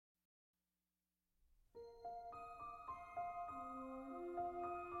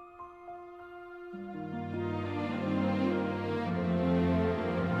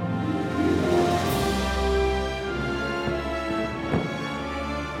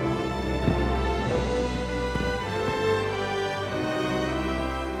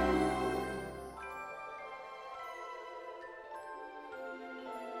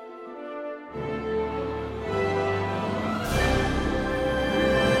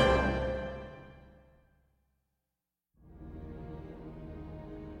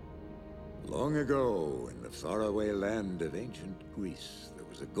Long ago, in the faraway land of ancient Greece, there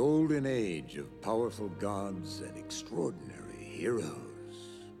was a golden age of powerful gods and extraordinary heroes.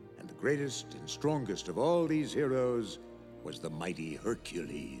 And the greatest and strongest of all these heroes was the mighty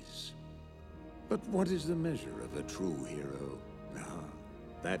Hercules. But what is the measure of a true hero?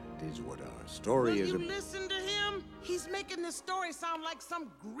 That is what our story is about. Will you listen to him? He's making this story sound like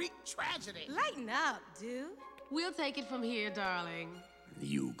some Greek tragedy. Lighten up, dude. We'll take it from here, darling.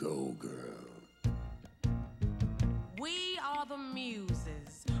 You go, girl. We are the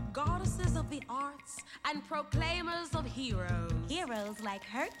muses, goddesses of the arts, and proclaimers of heroes. Heroes like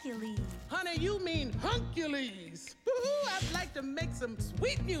Hercules. Honey, you mean Hercules. I'd like to make some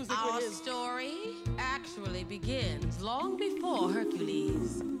sweet music Our with his... story actually begins long before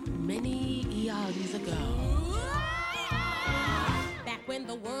Hercules, many eons ago. Back when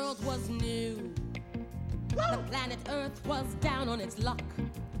the world was new, the planet Earth was down on its luck,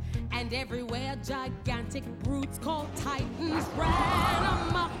 and everywhere gigantic brutes called Titans ran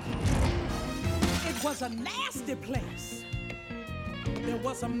amok. It was a nasty place. There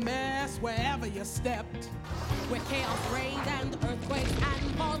was a mess wherever you stepped. Where chaos reigned and earthquakes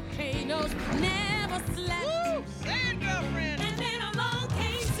and volcanoes never slept. Woo! Say it, girlfriend! And then along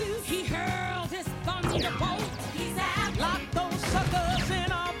came Zeus. He hurled his thunderbolt. He said, Lock those suckers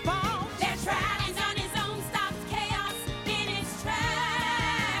in our bones. they're trapped. And on his own stops chaos in its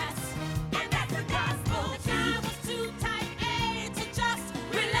tracks. And that's the gospel. The time was too tight, to just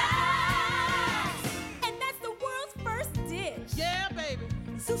relax. And that's the world's first dish. Yeah, baby.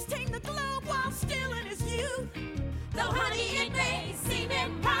 Zeus tamed the globe while still in his youth. So honey, it may